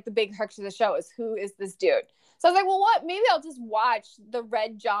that was like the big hook to the show is, who is this dude? So I was like, well, what? Maybe I'll just watch the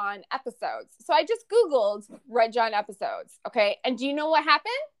Red John episodes. So I just Googled Red John episodes, okay? And do you know what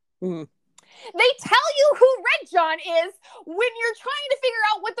happened? Mm-hmm. They tell you who Red John is when you're trying to figure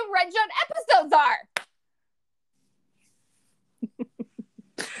out what the Red John episodes are.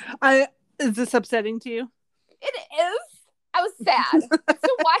 Is this upsetting to you? It is. I was sad. I'm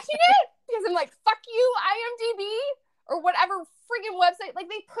still watching it because I'm like, fuck you, IMDb or whatever friggin' website. Like,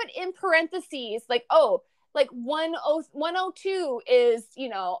 they put in parentheses, like, oh, like 102 is, you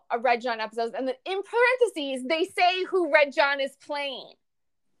know, a Red John episode. And then in parentheses, they say who Red John is playing.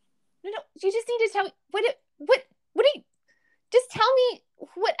 No, you just need to tell me what do you, just tell me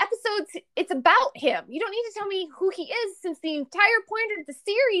what episodes it's about him. You don't need to tell me who he is, since the entire point of the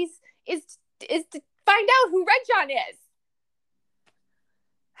series is to find out who Red John is.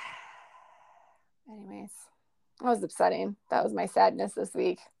 Anyways, that was upsetting. That was my sadness this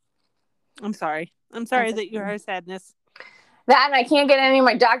week. I'm sorry that you're our sadness. That, and I can't get any of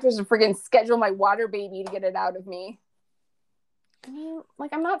my doctors to freaking schedule my water baby to get it out of me. I mean,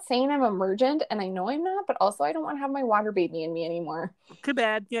 like, I'm not saying I'm emergent, and I know I'm not, but also I don't want to have my water baby in me anymore. Too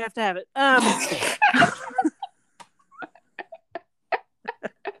bad. You have to have it.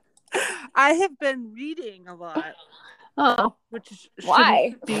 I have been reading a lot. Oh. Which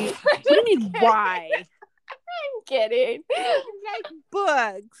why? What do you mean, why? I'm kidding. Like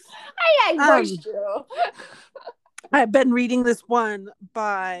books. I pushed you. I've been reading this one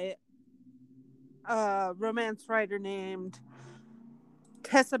by a romance writer named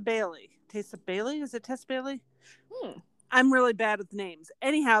Tessa Bailey. Tessa Bailey? Is it Tessa Bailey? I'm really bad with names.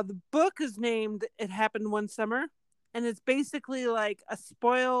 Anyhow, the book is named It Happened One Summer, and it's basically like a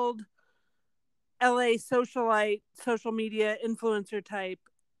spoiled LA socialite, social media influencer type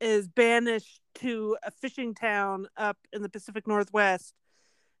is banished to a fishing town up in the Pacific Northwest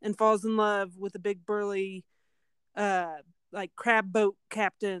and falls in love with a big burly like crab boat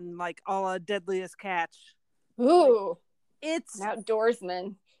captain, like a la Deadliest Catch. Ooh. Like, it's an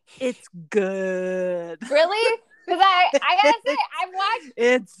outdoorsman. It's good. Really? Because I gotta say, I've watched.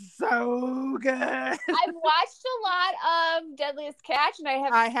 It's so good. I've watched a lot of Deadliest Catch, and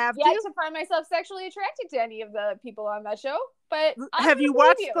I have yet to find myself sexually attracted to any of the people on that show. But have you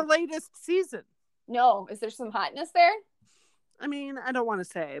watched the latest season? No. Is there some hotness there? I mean, I don't want to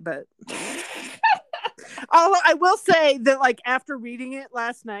say, but I will say that, like, after reading it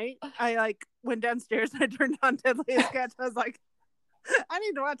last night, I like went downstairs and I turned on Deadliest Catch. I was like, I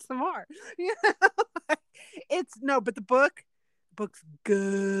need to watch some more. But the book's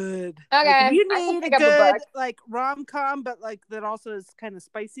good. Okay, like, you I can need pick a up a good book. like rom-com, but like that also is kind of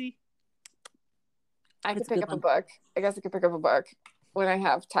spicy. I could It's a pick good up a one. book. I guess I could pick up a book when I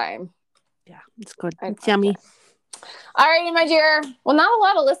have time. Yeah, it's good. I'd It's yummy. All righty, my dear. Well, not a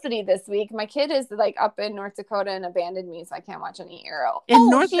lot of Felicity this week. My kid is like up in North Dakota and abandoned me, so I can't watch any Arrow. In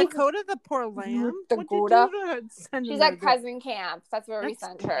North Dakota, the poor lamb. Dakota. What did you do to send She's her at cousin camp. That's where we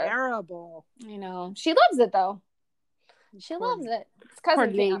sent her. Terrible. I know. She loves it though. She loves it. It's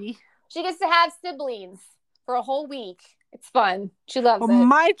cousin camp. She gets to have siblings for a whole week. It's fun. She loves it.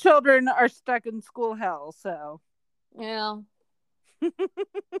 My children are stuck in school hell, so. Yeah.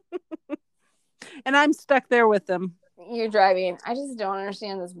 And I'm stuck there with them. You're driving. I just don't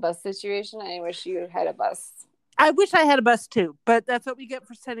understand this bus situation. I wish you had a bus. I wish I had a bus too, but that's what we get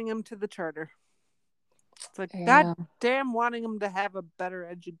for sending them to the charter. It's like, God damn, wanting them to have a better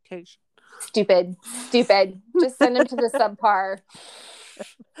education. Stupid. Just send them to the subpar.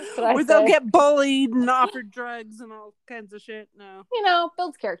 Where they'll get bullied and offered drugs and all kinds of shit. No.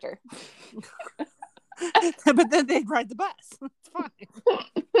 Builds character. But then they'd ride the bus. It's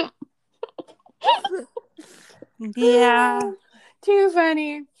fine. Yeah. Too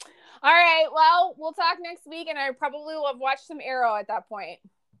funny. All right. Well, we'll talk next week, and I probably will have watched some Arrow at that point.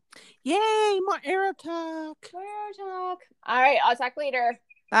 Yay, more Arrow talk. All right. I'll talk later.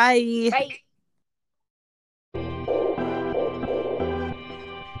 Bye. Bye.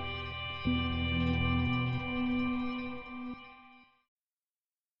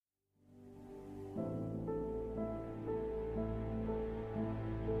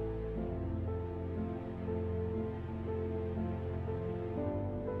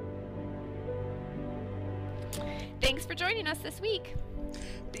 Thanks for joining us this week.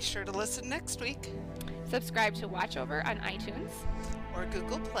 Be sure to listen next week. Subscribe to Watchover on iTunes or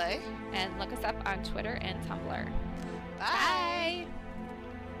Google Play. And look us up on Twitter and Tumblr. Bye.